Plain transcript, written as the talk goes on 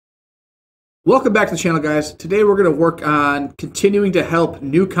Welcome back to the channel, guys. Today we're going to work on continuing to help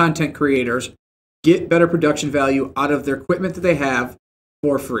new content creators get better production value out of their equipment that they have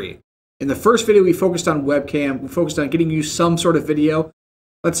for free. In the first video, we focused on webcam. We focused on getting you some sort of video.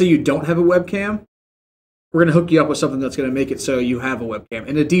 Let's say you don't have a webcam. We're going to hook you up with something that's going to make it so you have a webcam,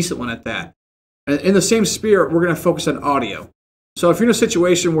 and a decent one at that. And in the same spirit, we're going to focus on audio. So if you're in a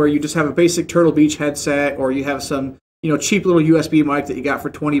situation where you just have a basic Turtle Beach headset, or you have some cheap little USB mic that you got for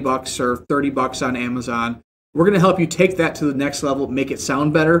 20 bucks or 30 bucks on Amazon, we're going to help you take that to the next level, make it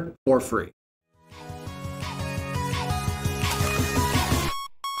sound better for free.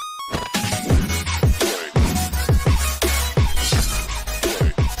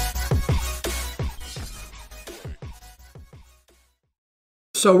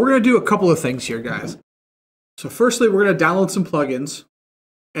 So we're going to do a couple of things here, guys. So firstly, we're going to download some plugins,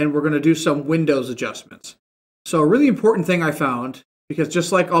 and we're going to do some Windows adjustments. So a really important thing I found, because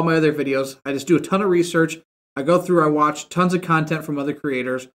just like all my other videos, I just do a ton of research. I go through, I watch tons of content from other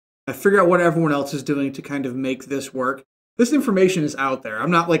creators. I figure out what everyone else is doing to kind of make this work. This information is out there.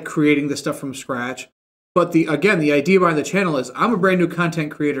 I'm not like creating this stuff from scratch. But the idea behind the channel is I'm a brand new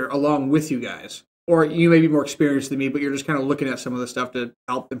content creator along with you guys. Or you may be more experienced than me, but you're just kind of looking at some of the stuff to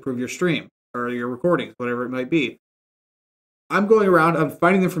help improve your stream or your recordings, whatever it might be. I'm going around, I'm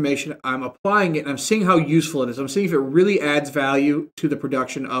finding the information, I'm applying it, and I'm seeing how useful it is. I'm seeing if it really adds value to the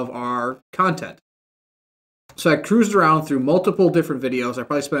production of our content. So I cruised around through multiple different videos. I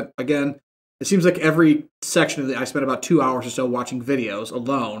probably spent, again, it seems like every section of it, I spent about 2 hours or so watching videos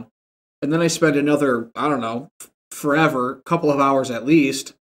alone. And then I spent another, I don't know, forever, couple of hours at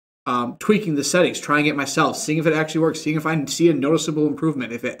least, tweaking the settings, trying it myself, seeing if it actually works, seeing if I see a noticeable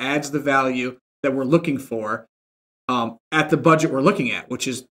improvement, if it adds the value that we're looking for. At the budget we're looking at, which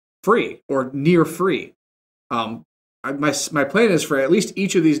is free or near free. My plan is for at least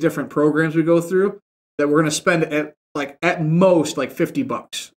each of these different programs we go through that we're going to spend at most like 50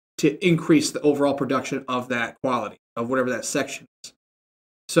 bucks to increase the overall production of that quality of whatever that section is.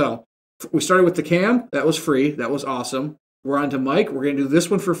 So we started with the cam. That was free. That was awesome. We're on to mic. We're going to do this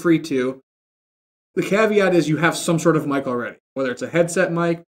one for free too. The caveat is you have some sort of mic already, whether it's a headset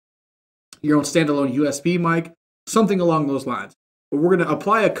mic, your own standalone USB mic, something along those lines. But we're going to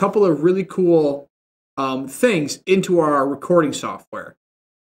apply a couple of really cool things into our recording software.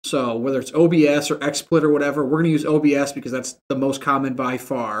 So whether it's OBS or XSplit or whatever, we're going to use OBS because that's the most common by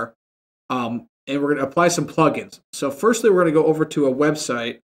far. And we're going to apply some plugins. So firstly, we're going to go over to a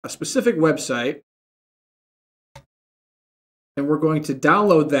website, a specific website, and we're going to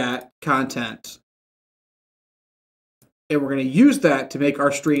download that content. And we're going to use that to make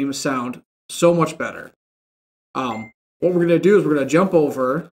our stream sound so much better. What we're going to do is we're going to jump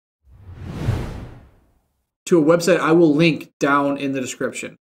over to a website I will link down in the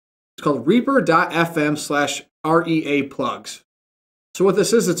description. It's called reaper.fm/REA plugs. So what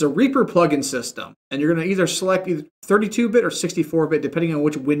this is, it's a Reaper plugin system, and you're going to either select either 32-bit or 64-bit, depending on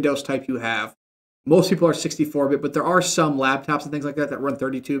which Windows type you have. Most people are 64-bit, but there are some laptops and things like that that run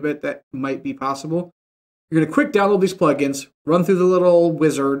 32-bit that might be possible. You're going to quick download these plugins, run through the little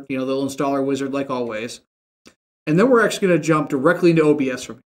wizard, the little installer wizard like always. And then we're actually going to jump directly into OBS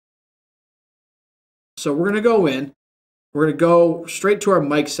from here. So we're going to go in. We're going to go straight to our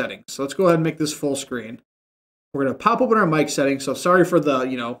mic settings. So let's go ahead and make this full screen. We're going to pop open our mic settings. So sorry for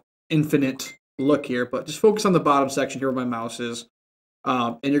the, infinite look here, but just focus on the bottom section here where my mouse is.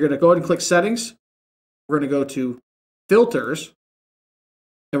 And you're going to go ahead and click Settings. We're going to go to Filters.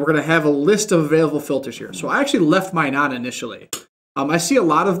 And we're going to have a list of available filters here. So I actually left mine on initially. I see a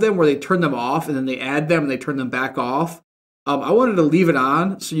lot of them where they turn them off and then they add them and they turn them back off. I wanted to leave it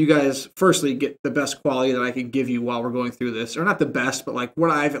on so you guys firstly get the best quality that I can give you while we're going through this. Or not the best, but like what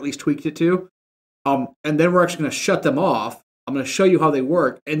I've at least tweaked it to. And then we're actually going to shut them off. I'm going to show you how they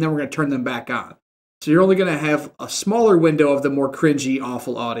work, and then we're going to turn them back on. So you're only going to have a smaller window of the more cringy,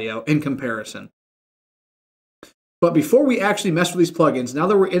 awful audio in comparison. But before we actually mess with these plugins, now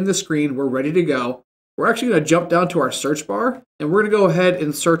that we're in the screen, we're ready to go. We're actually going to jump down to our search bar, and we're going to go ahead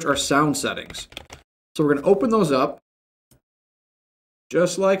and search our sound settings. So we're going to open those up,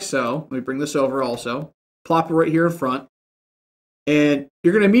 just like so. Let me bring this over also. Plop it right here in front. And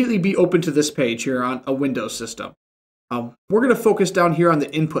you're going to immediately be open to this page here on a Windows system. We're going to focus down here on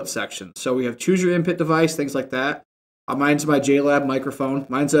the input section. So we have choose your input device, things like that. Mine's my JLab microphone.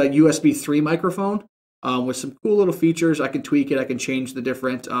 Mine's a USB 3 microphone. With some cool little features. I can tweak it. I can change the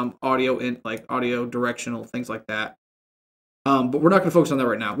different audio directional, things like that. But we're not going to focus on that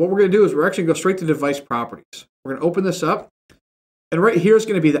right now. What we're going to do is we're actually going to go straight to device properties. We're going to open this up. And right here is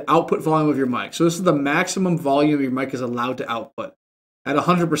going to be the output volume of your mic. So this is the maximum volume your mic is allowed to output. At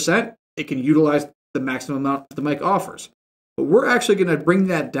 100%, it can utilize the maximum amount the mic offers. But we're actually going to bring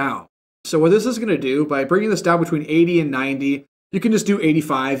that down. So what this is going to do, by bringing this down between 80 and 90, you can just do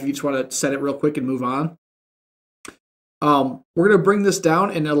 85 if you just want to set it real quick and move on. We're going to bring this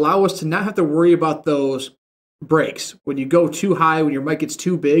down and allow us to not have to worry about those breaks. When you go too high, when your mic gets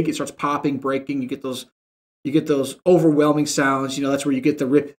too big, it starts popping, breaking. You get those overwhelming sounds. You know, that's where you get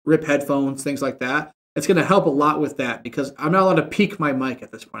the rip headphones, things like that. It's going to help a lot with that because I'm not allowed to peak my mic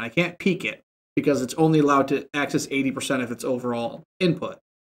at this point. I can't peak it because it's only allowed to access 80% of its overall input.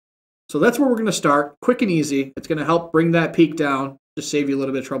 So that's where we're going to start, quick and easy. It's going to help bring that peak down, just save you a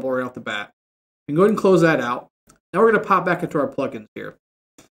little bit of trouble right off the bat. And go ahead and close that out. Now we're going to pop back into our plugins here.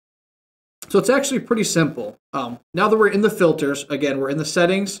 So it's actually pretty simple. Now that we're in the filters, again, we're in the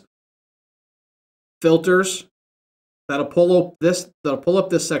settings, filters. That'll pull up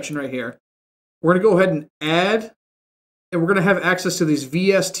this section right here. We're going to go ahead and add, and we're going to have access to these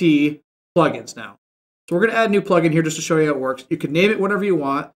VST plugins now. So we're going to add a new plugin here just to show you how it works. You can name it whatever you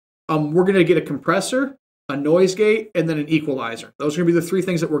want. We're going to get a compressor, a noise gate, and then an equalizer. Those are going to be the three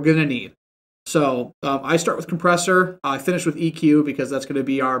things that we're going to need. So I start with compressor. I finish with EQ because that's going to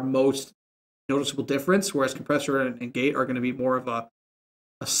be our most noticeable difference, whereas compressor and gate are going to be more of a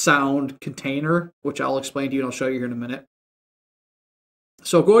sound container, which I'll explain to you and I'll show you here in a minute.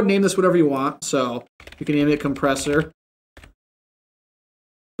 So go ahead and name this whatever you want. So you can name it compressor.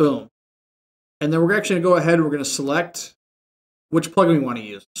 Boom. And then we're actually going to go ahead and we're going to select which plugin we want to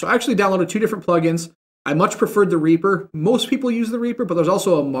use. So I actually downloaded two different plugins. I much preferred the Reaper. Most people use the Reaper, but there's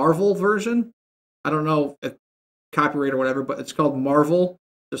also a Marvel version. I don't know if copyright or whatever, but it's called Marvel,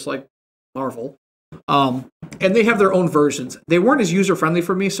 just like Marvel. And they have their own versions. They weren't as user-friendly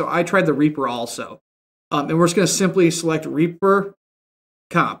for me, so I tried the Reaper also. And we're just going to simply select Reaper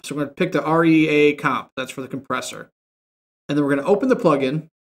comp. So we're going to pick the REA comp. That's for the compressor. And then we're going to open the plugin.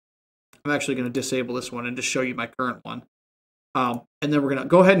 I'm actually going to disable this one and just show you my current one. And then we're going to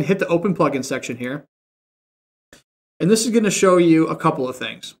go ahead and hit the open plugin section here. And this is going to show you a couple of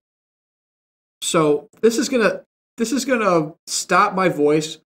things. So this is going to stop my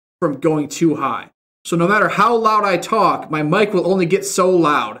voice from going too high. So no matter how loud I talk, my mic will only get so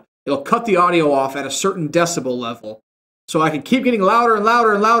loud. It'll cut the audio off at a certain decibel level. So I can keep getting louder and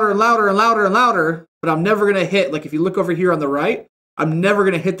louder and louder and louder and louder and louder, but I'm never going to hit, like if you look over here on the right, I'm never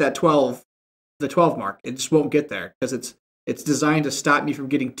going to hit that 12, the 12 mark. It just won't get there because it's designed to stop me from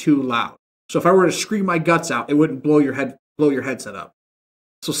getting too loud. So if I were to scream my guts out, it wouldn't blow your headset up.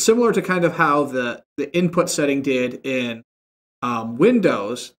 So similar to kind of how the input setting did in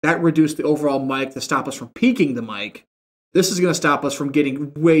Windows, that reduced the overall mic to stop us from peaking the mic. This is going to stop us from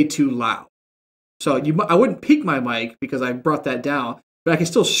getting way too loud. So I wouldn't peak my mic because I brought that down, but I can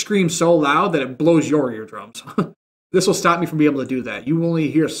still scream so loud that it blows your eardrums. This will stop me from being able to do that. You only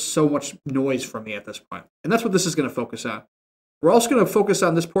hear so much noise from me at this point. And that's what this is going to focus on. We're also going to focus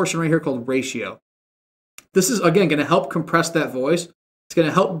on this portion right here called ratio. This is, again, going to help compress that voice. It's going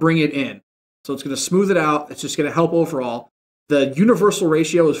to help bring it in. So it's going to smooth it out. It's just going to help overall. The universal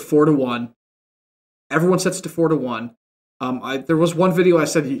ratio is 4:1. Everyone sets it to 4:1. There was one video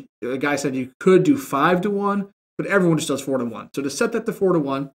a guy said you could do 5:1, but everyone just does 4:1. So to set that to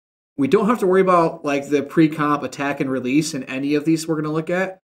 4:1, we don't have to worry about like the pre-comp attack and release in any of these we're going to look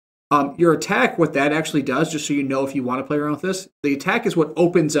at. Your attack, what that actually does, just so you know if you want to play around with this, the attack is what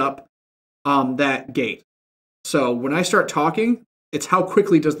opens up that gate. So when I start talking, it's how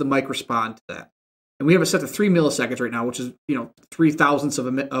quickly does the mic respond to that. And we have it set to 3 milliseconds right now, which is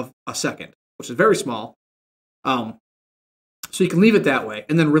 3/1000ths of a second, which is very small. So you can leave it that way.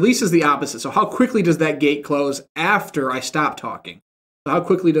 And then release is the opposite. So how quickly does that gate close after I stop talking? So how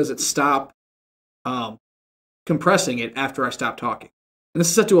quickly does it stop compressing it after I stop talking? And this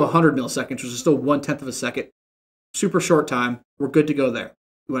is set to 100 milliseconds, which is still 1/10 of a second. Super short time. We're good to go there.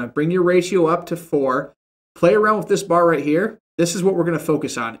 You want to bring your ratio up to 4. Play around with this bar right here. This is what we're going to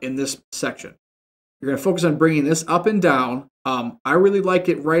focus on in this section. You're going to focus on bringing this up and down. I really like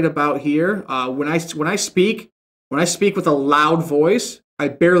it right about here. When I speak with a loud voice, I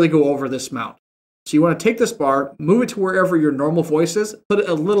barely go over this amount. So you want to take this bar, move it to wherever your normal voice is, put it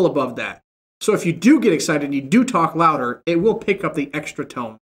a little above that. So if you do get excited and you do talk louder, it will pick up the extra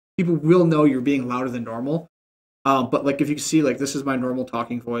tone. People will know you're being louder than normal. But like if you can see, like this is my normal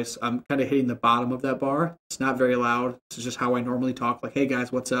talking voice. I'm kind of hitting the bottom of that bar. It's not very loud. This is just how I normally talk. Like, hey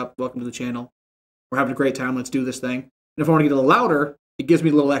guys, what's up? Welcome to the channel. We're having a great time. Let's do this thing. And if I want to get a little louder, it gives me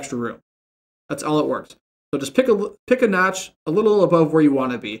a little extra room. That's all it works. So just pick a notch a little above where you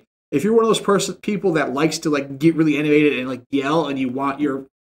want to be. If you're one of those people that likes to like get really animated and like yell, and you want your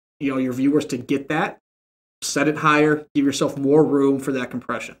viewers to get that, set it higher. Give yourself more room for that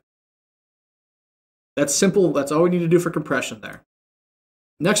compression. That's simple. That's all we need to do for compression there.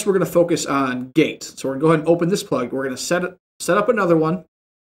 Next, we're going to focus on gate. So we're going to go ahead and open this plug. We're going to set up another one.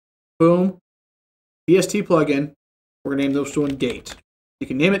 Boom. VST plugin. We're going to name this one gate. You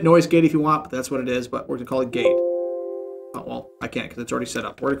can name it noise gate if you want, but that's what it is. But we're going to call it gate. Oh, well, I can't because it's already set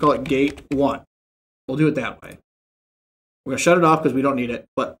up. We're going to call it gate 1. We'll do it that way. We're going to shut it off because we don't need it.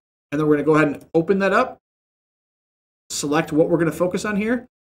 And then we're going to go ahead and open that up. Select what we're going to focus on here.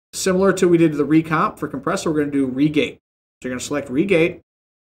 Similar to we did the recomp for compressor, we're going to do regate. So you're going to select regate.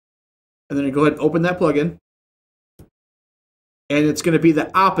 And then you go ahead and open that plugin. And it's going to be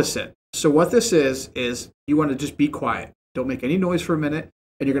the opposite. So what this is you want to just be quiet. Don't make any noise for a minute.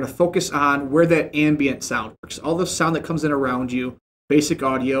 And you're going to focus on where that ambient sound works. All the sound that comes in around you, basic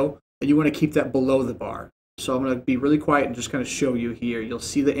audio, and you want to keep that below the bar. So I'm going to be really quiet and just kind of show you here. You'll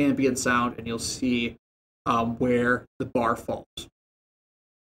see the ambient sound and you'll see where the bar falls.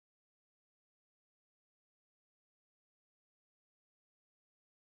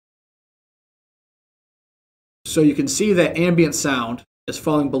 So you can see that ambient sound is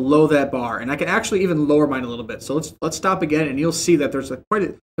falling below that bar, and I can actually even lower mine a little bit. So let's stop again, and you'll see that there's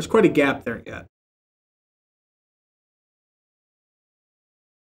quite a gap there yet.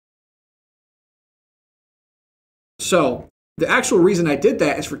 So the actual reason I did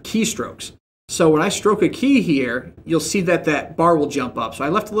that is for keystrokes. So when I stroke a key here, you'll see that that bar will jump up. So I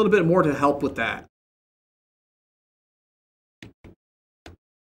left a little bit more to help with that.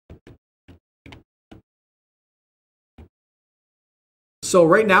 So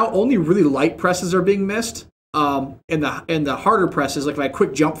right now, only really light presses are being missed. And the harder presses, like if I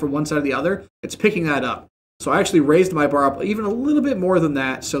quick jump from one side to the other, it's picking that up. So I actually raised my bar up even a little bit more than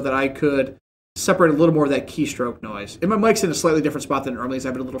that so that I could separate a little more of that keystroke noise. And my mic's in a slightly different spot than it normally is. I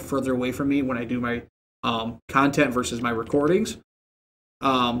have it a little further away from me when I do my content versus my recordings.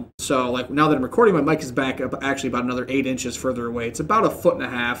 So like now that I'm recording, my mic is back up actually about another 8 inches further away. It's about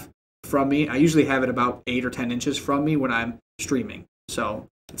 1.5 feet from me. I usually have it about 8 or 10 inches from me when I'm streaming. So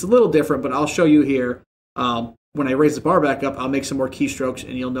it's a little different, but I'll show you here. When I raise the bar back up, I'll make some more keystrokes,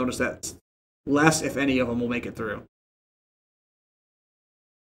 and you'll notice that less, if any of them, will make it through.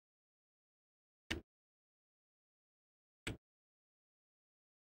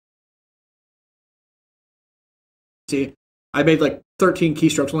 See, I made like 13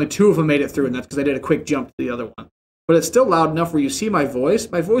 keystrokes. Only 2 of them made it through, and that's because I did a quick jump to the other one. But it's still loud enough where you see my voice.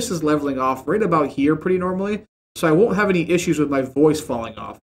 My voice is leveling off right about here pretty normally, so I won't have any issues with my voice falling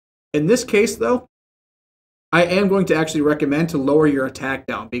off. In this case, though, I am going to actually recommend to lower your attack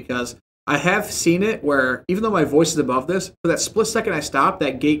down because I have seen it where even though my voice is above this, for that split second I stop,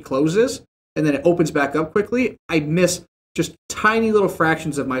 that gate closes, and then it opens back up quickly, I miss just tiny little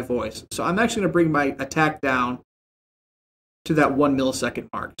fractions of my voice. So I'm actually going to bring my attack down to that 1 millisecond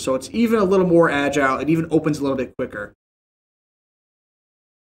mark. So it's even a little more agile. It even opens a little bit quicker.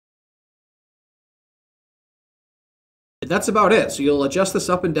 And that's about it. So you'll adjust this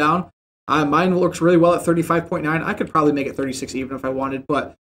up and down. Mine works really well at 35.9. I could probably make it 36 even if I wanted,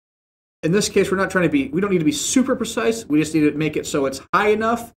 but in this case, we don't need to be super precise. We just need to make it so it's high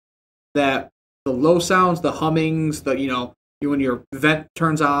enough that the low sounds, the hummings, when your vent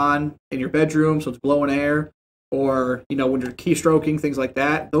turns on in your bedroom, so it's blowing air, or when you're keystroking, things like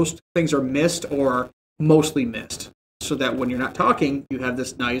that, those things are missed or mostly missed, so that when you're not talking, you have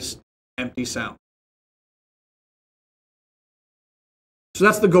this nice empty sound. So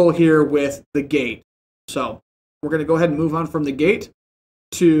that's the goal here with the gate. So we're going to go ahead and move on from the gate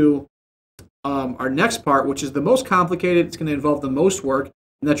to our next part, which is the most complicated. It's going to involve the most work,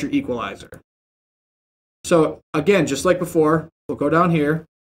 and that's your equalizer. So again, just like before, we'll go down here.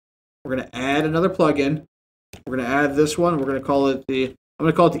 We're going to add another plugin. We're going to add this one. We're going to call it the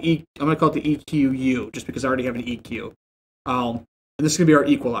EQU, just because I already have an EQ. And this is going to be our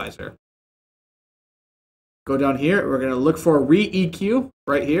equalizer. Go down here. We're going to look for Re-EQ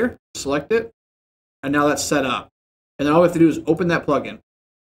right here. Select it. And now that's set up. And then all we have to do is open that plugin.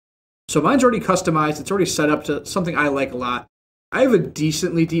 So mine's already customized. It's already set up to something I like a lot. I have a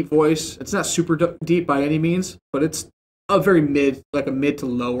decently deep voice. It's not super deep by any means, but it's a very mid to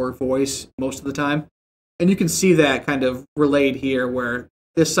lower voice most of the time. And you can see that kind of relayed here where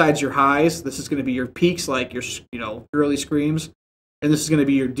this side's your highs. This is going to be your peaks, like your, girly screams. And this is going to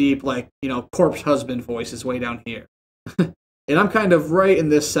be your deep, corpse husband voice is way down here. And I'm kind of right in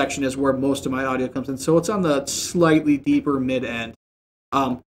this section is where most of my audio comes in. So it's on the slightly deeper mid end.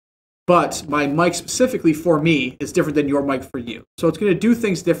 But my mic specifically for me is different than your mic for you. So it's going to do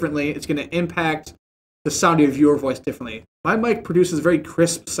things differently. It's going to impact the sound of your voice differently. My mic produces very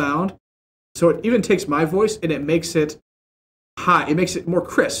crisp sound. So it even takes my voice and it makes it high. It makes it more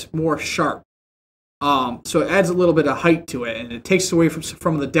crisp, more sharp. So it adds a little bit of height to it, and it takes away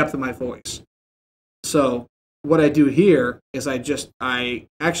from the depth of my voice. So what I do here is I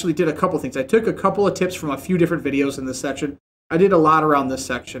actually did a couple things. I took a couple of tips from a few different videos in this section. I did a lot around this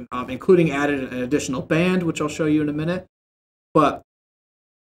section, including added an additional band, which I'll show you in a minute. But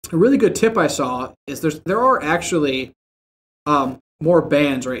a really good tip I saw is there are actually more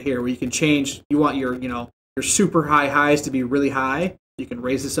bands right here where you can change. You want your super high highs to be really high. You can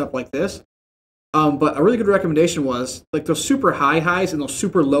raise this up like this. But a really good recommendation was like those super high highs and those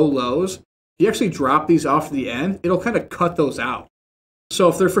super low lows. If you actually drop these off to the end, it'll kind of cut those out. So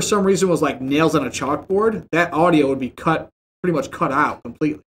if there for some reason was like nails on a chalkboard, that audio would be pretty much cut out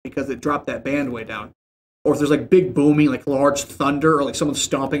completely because it dropped that band way down. Or if there's like big booming, like large thunder, or like someone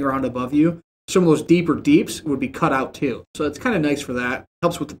stomping around above you, some of those deeper deeps would be cut out too. So it's kind of nice for that.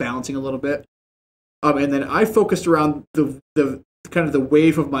 Helps with the balancing a little bit. And then I focused around the kind of the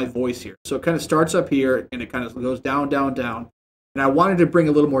wave of my voice here. So it kind of starts up here and it kind of goes down, down, down. And I wanted to bring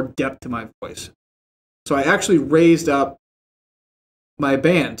a little more depth to my voice. So I actually raised up my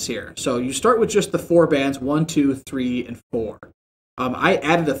bands here. So you start with just the 4 bands, 1, 2, 3, and 4. I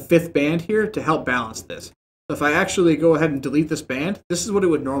added a 5th band here to help balance this. So if I actually go ahead and delete this band, this is what it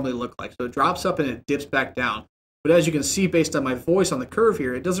would normally look like. So it drops up and it dips back down. But as you can see, based on my voice on the curve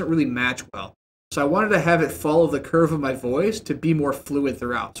here, it doesn't really match well. So I wanted to have it follow the curve of my voice to be more fluid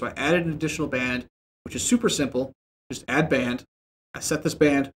throughout. So I added an additional band, which is super simple. Just add band. I set this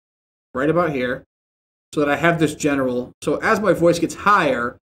band right about here so that I have this general. So as my voice gets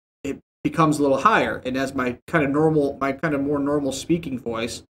higher, it becomes a little higher. And as my kind of more normal speaking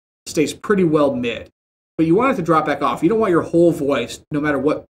voice stays pretty well mid. But you want it to drop back off. You don't want your whole voice, no matter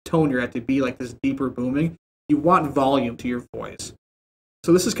what tone you're at, to be like this deeper booming. You want volume to your voice.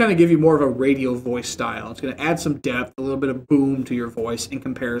 So this is kind of give you more of a radio voice style. It's going to add some depth, a little bit of boom to your voice in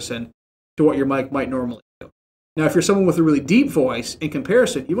comparison to what your mic might normally do. Now, if you're someone with a really deep voice, in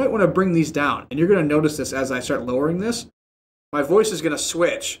comparison, you might want to bring these down. And you're going to notice this as I start lowering this. My voice is going to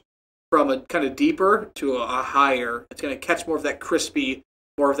switch from a kind of deeper to a higher. It's going to catch more of that crispy,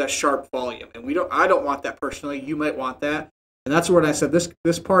 more of that sharp volume. And I don't want that personally. You might want that. And that's what I said.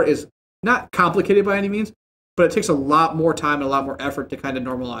 This part is not complicated by any means, but it takes a lot more time and a lot more effort to kind of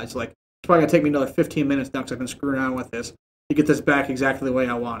normalize. Like, it's probably going to take me another 15 minutes now because I've been screwing around with this to get this back exactly the way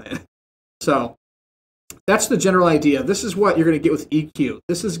I want it. So that's the general idea. This is what you're going to get with EQ.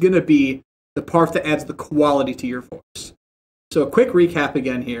 This is going to be the part that adds the quality to your voice. So a quick recap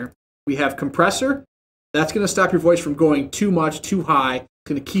again here. We have compressor. That's going to stop your voice from going too much, too high. It's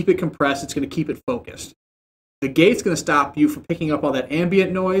going to keep it compressed. It's going to keep it focused. The gate's going to stop you from picking up all that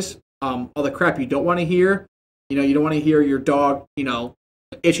ambient noise, all the crap you don't want to hear. You don't want to hear your dog,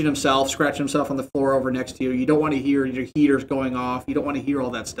 itching himself, scratching himself on the floor over next to you. You don't want to hear your heaters going off. You don't want to hear all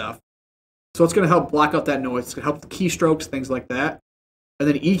that stuff. So it's going to help block out that noise. It's going to help the keystrokes, things like that. And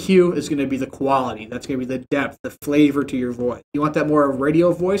then EQ is going to be the quality. That's going to be the depth, the flavor to your voice. You want that more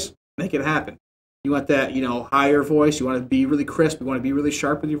radio voice? Make it happen. You want that, higher voice. You want to be really crisp. You want to be really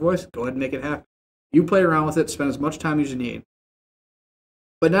sharp with your voice? Go ahead and make it happen. You play around with it. Spend as much time as you need.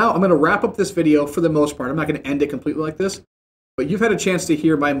 But now I'm going to wrap up this video for the most part. I'm not going to end it completely like this. But you've had a chance to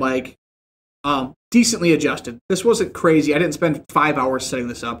hear my mic decently adjusted. This wasn't crazy. I didn't spend 5 hours setting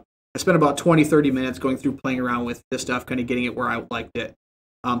this up. I spent about 20, 30 minutes going through playing around with this stuff, kind of getting it where I liked it.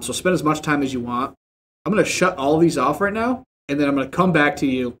 So spend as much time as you want. I'm going to shut all of these off right now. And then I'm going to come back to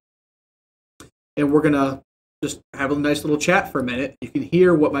you. And we're going to just have a nice little chat for a minute. You can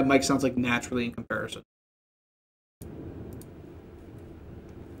hear what my mic sounds like naturally in comparison.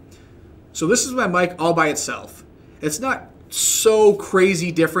 So this is my mic all by itself. It's not so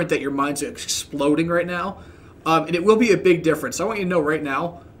crazy different that your mind's exploding right now. And it will be a big difference. I want you to know right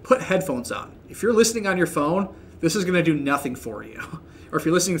now, put headphones on. If you're listening on your phone, this is going to do nothing for you. Or if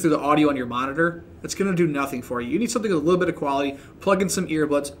you're listening through the audio on your monitor, it's going to do nothing for you. You need something with a little bit of quality. Plug in some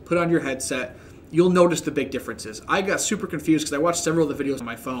earbuds, put on your headset. You'll notice the big differences. I got super confused because I watched several of the videos on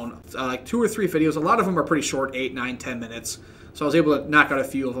my phone, like 2 or 3 videos. A lot of them are pretty short, 8, 9, 10 minutes. So I was able to knock out a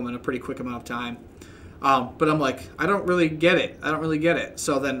few of them in a pretty quick amount of time. But I'm like, I don't really get it.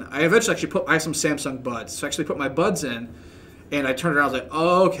 So then I eventually I have some Samsung buds. So I actually put my buds in, and I turned around. I was like,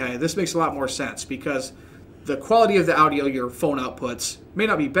 oh, okay, this makes a lot more sense because the quality of the audio your phone outputs may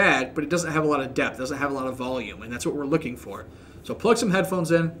not be bad, but it doesn't have a lot of depth, doesn't have a lot of volume, and that's what we're looking for. So plug some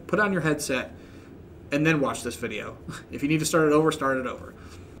headphones in, put on your headset, and then watch this video. If you need to start it over, start it over.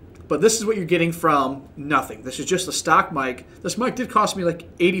 But this is what you're getting from nothing. This is just a stock mic. This mic did cost me like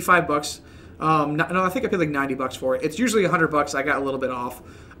 85 bucks. No, I think I paid like 90 bucks for it. It's usually 100 bucks. I got a little bit off.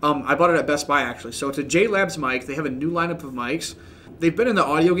 I bought it at Best Buy actually. So it's a JLabs mic. They have a new lineup of mics. they've been in the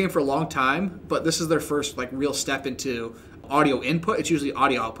audio game for a long time, but this is their first like real step into audio input. It's usually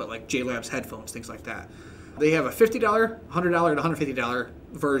audio output, like JLab's headphones, things like that. They have a $50, $100, and $150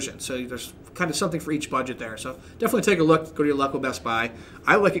 version, so there's kind of something for each budget there. So definitely take a look. Go to your local Best Buy.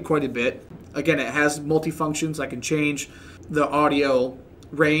 I like it quite a bit. Again, it has multi-functions. I can change the audio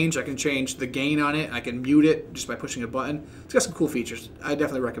range. I can change the gain on it. I can mute it just by pushing a button. It's got some cool features. I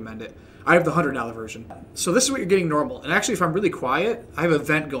definitely recommend it. I have the $100 version. So this is what you're getting normal. And actually, if I'm really quiet, I have a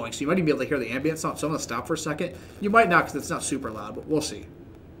vent going, so you might even be able to hear the ambient sound. So I'm going to stop for a second. You might not because it's not super loud, but we'll see.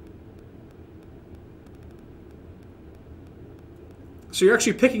 So you're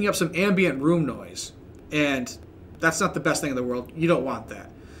actually picking up some ambient room noise, and that's not the best thing in the world. You don't want that.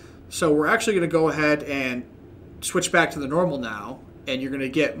 So we're actually going to go ahead and switch back to the normal now, and you're going to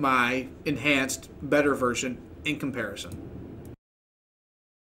get my enhanced, better version in comparison.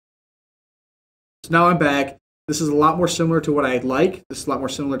 So now I'm back. This is a lot more similar to what I like. This is a lot more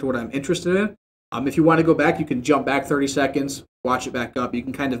similar to what I'm interested in. If you want to go back, you can jump back 30 seconds, watch it back up. You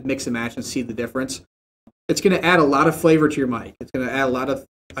can kind of mix and match and see the difference. It's going to add a lot of flavor to your mic. It's going to add a lot of,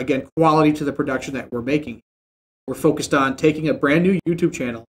 again, quality to the production that we're making. We're focused on taking a brand new YouTube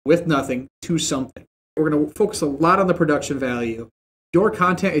channel with nothing to something. We're going to focus a lot on the production value. Your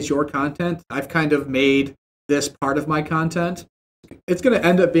content is your content. I've kind of made this part of my content. It's going to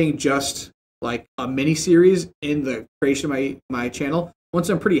end up being just like a mini series in the creation of my channel. Once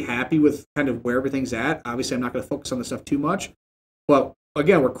I'm pretty happy with kind of where everything's at, obviously I'm not going to focus on this stuff too much. But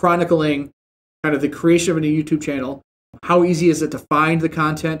again, we're chronicling kind of the creation of a new YouTube channel. How easy is it to find the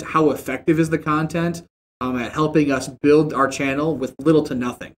content? How effective is the content at helping us build our channel with little to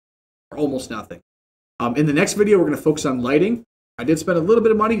nothing, or almost nothing? In the next video, we're going to focus on lighting. I did spend a little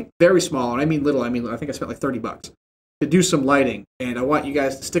bit of money, very small, and I mean little. I think I spent like 30 bucks to do some lighting, and I want you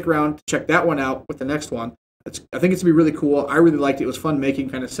guys to stick around to check that one out with the next one. I think it's going to be really cool. I really liked it. It was fun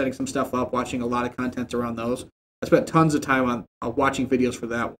making, kind of setting some stuff up, watching a lot of content around those. I spent tons of time on watching videos for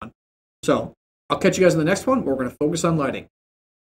that one. So I'll catch you guys in the next one where we're going to focus on lighting.